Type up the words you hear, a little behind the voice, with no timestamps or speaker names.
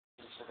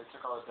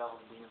took all the devil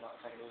and demons out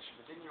in second edition,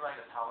 but didn't you write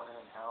a Paladin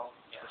in Hell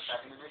for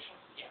second edition?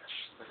 Yes.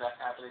 Was that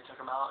after they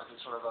took him out? Is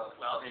it sort of a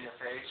in your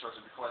face, or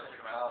is it before they took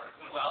him out?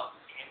 Well,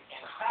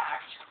 in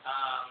fact,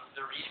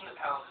 the reason the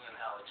Paladin in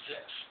Hell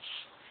exists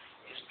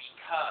is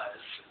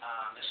because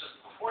this was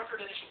before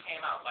third edition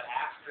came out, but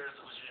after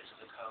the Wizards of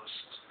the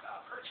Coast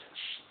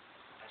purchase.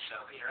 And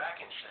so Peter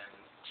Atkinson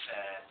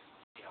said,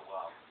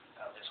 well,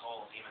 this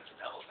whole demons and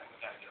devils thing, we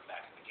got to get them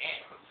back in the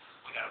game.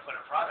 We got to put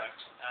a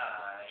product,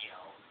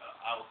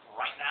 out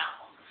right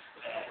now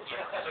that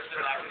puts them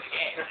back in the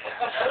game.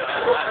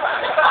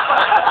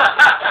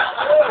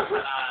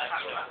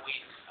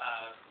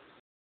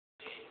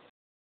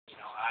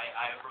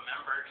 I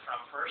remembered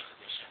from first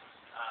edition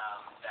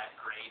that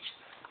great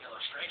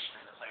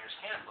illustration in the player's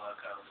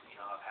handbook of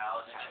a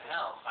paladin in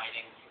hell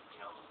fighting.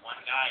 One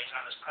guy is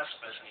on this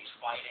precipice and he's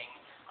fighting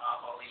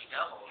all these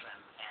devils,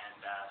 and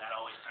that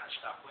always kind of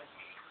stuck with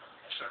me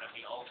as sort of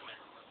the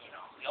ultimate,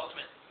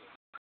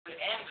 the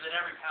end that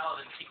every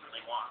paladin secretly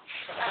wants.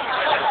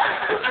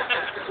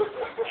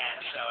 And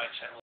so I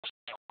said, well,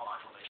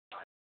 module based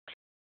on.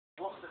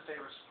 What was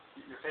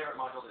your favorite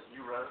module that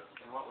you wrote,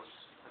 and what was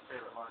the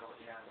favorite module that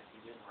you had that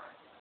you didn't write?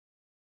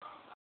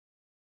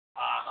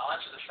 I'll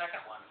answer the second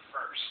one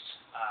first,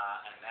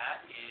 and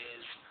that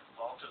is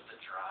Vault of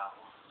the Drow.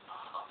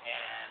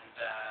 And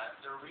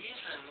the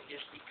reason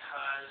is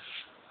because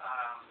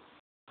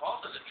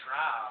Vault of the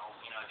Drow,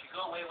 if you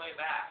go way, way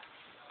back,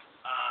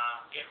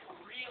 it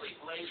really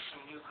blazed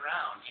some new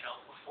ground.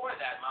 Before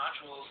that,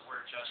 modules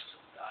were just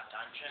a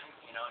dungeon,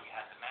 and you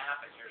had the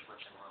map, and here's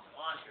what's in room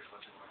 1, here's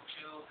what's in room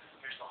 2,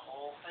 here's the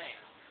whole thing.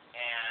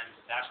 And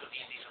that's what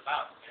D&D's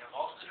about. And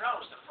Vault of the Drow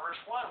was the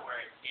first one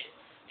where it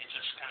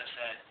just kind of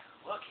said,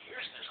 look,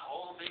 here's this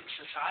whole big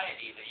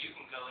society that you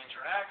can go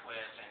interact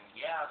with, and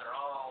yeah, they're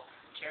all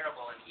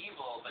terrible and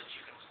evil, but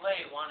you can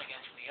play one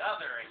against the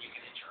other, and you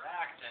can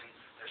interact, and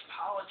there's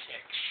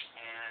politics,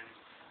 and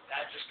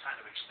that just kind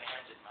of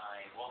expanded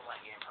my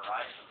role-playing game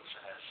horizons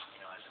as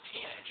a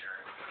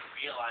teenager,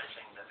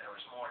 realizing that there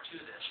was more to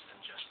this than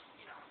just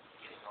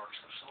getting orcs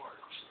with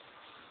swords.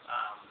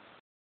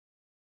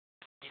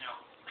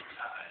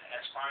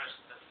 As far as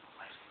the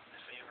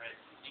favorite,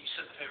 you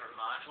said the favorite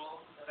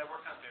module that I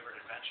worked on,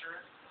 favorite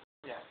adventure.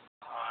 Yeah.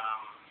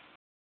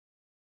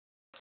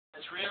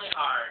 It's really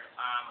hard.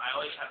 I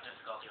always have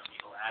difficulty when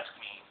people ask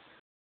me,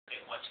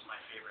 hey, what's my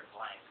favorite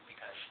blank,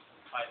 because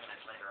 5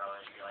 minutes later I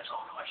always realize,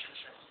 oh no, I should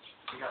have said this.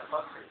 You got the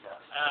bug for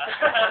that.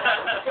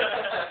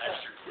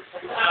 That's true.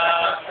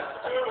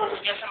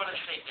 I guess I'm going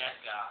to say Dead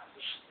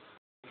Gods,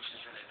 which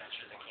is an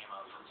adventure that came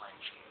out from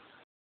Planescape.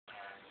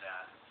 And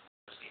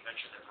it was the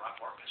adventure that brought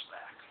Orcus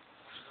back.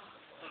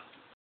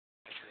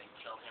 After they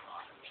killed him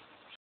off.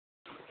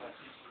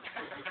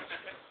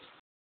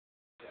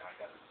 Yeah, I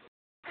got it.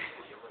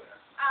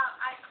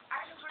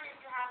 I was wondering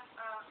if you have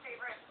a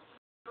favorite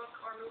book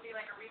or movie,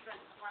 like a recent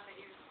one that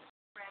you've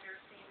read or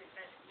seen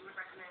that you would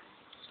recommend.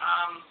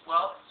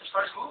 Well, as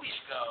far as movies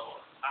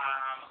go,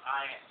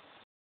 I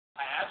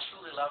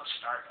absolutely loved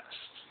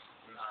Stardust.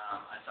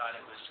 I thought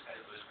it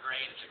was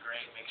great. It's a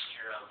great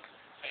mixture of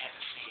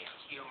fantasy and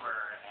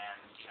humor, and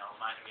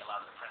reminded me a lot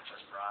of The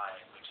Princess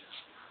Bride, which is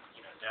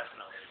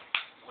definitely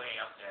way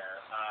up there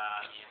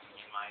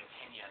in my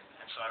opinion.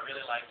 And so I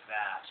really liked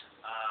that.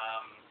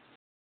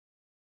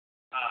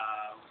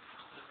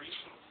 The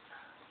recent,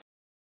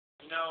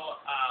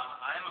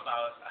 I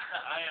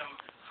am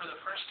for the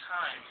first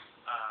time.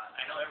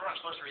 I know everyone's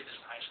supposed to read this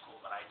in high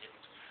school, but I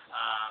didn't.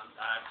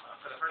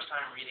 For the first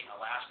time, reading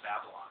Alas,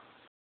 Babylon.